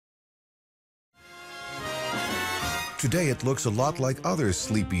Today it looks a lot like other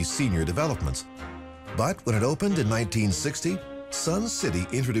sleepy senior developments. But when it opened in 1960, Sun City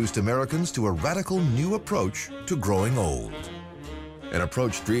introduced Americans to a radical new approach to growing old. An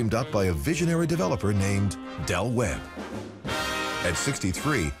approach dreamed up by a visionary developer named Webb. At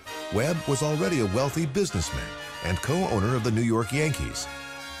 63, Webb was already a wealthy businessman and co-owner of the New York Yankees.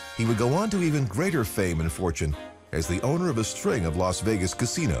 He would go on to even greater fame and fortune as the owner of a string of Las Vegas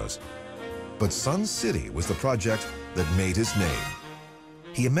casinos. But Sun City was the project that made his name.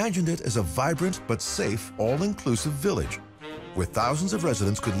 He imagined it as a vibrant but safe, all-inclusive village where thousands of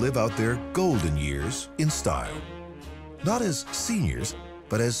residents could live out their golden years in style. Not as seniors,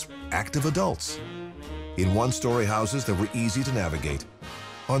 but as active adults. In one-story houses that were easy to navigate,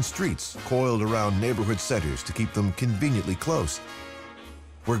 on streets coiled around neighborhood centers to keep them conveniently close,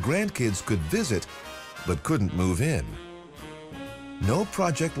 where grandkids could visit but couldn't move in. No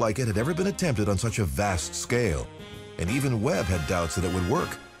project like it had ever been attempted on such a vast scale, and even Webb had doubts that it would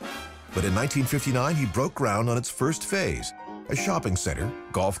work. But in 1959, he broke ground on its first phase, a shopping center,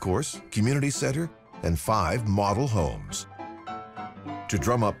 golf course, community center, and 5 model homes. To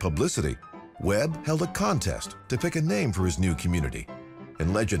drum up publicity, Webb held a contest to pick a name for his new community,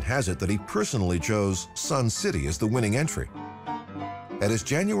 and legend has it that he personally chose Sun City as the winning entry. At his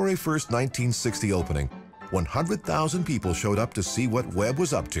January 1st, 1960 opening, 100,000 people showed up to see what Webb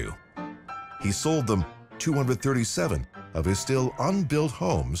was up to. He sold them 237 of his still unbuilt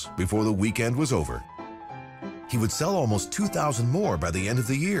homes before the weekend was over. He would sell almost 2,000 more by the end of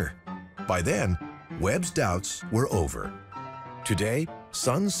the year. By then, Webb's doubts were over. Today,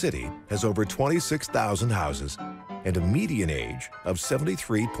 Sun City has over 26,000 houses and a median age of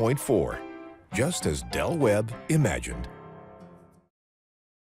 73.4, just as Webb imagined.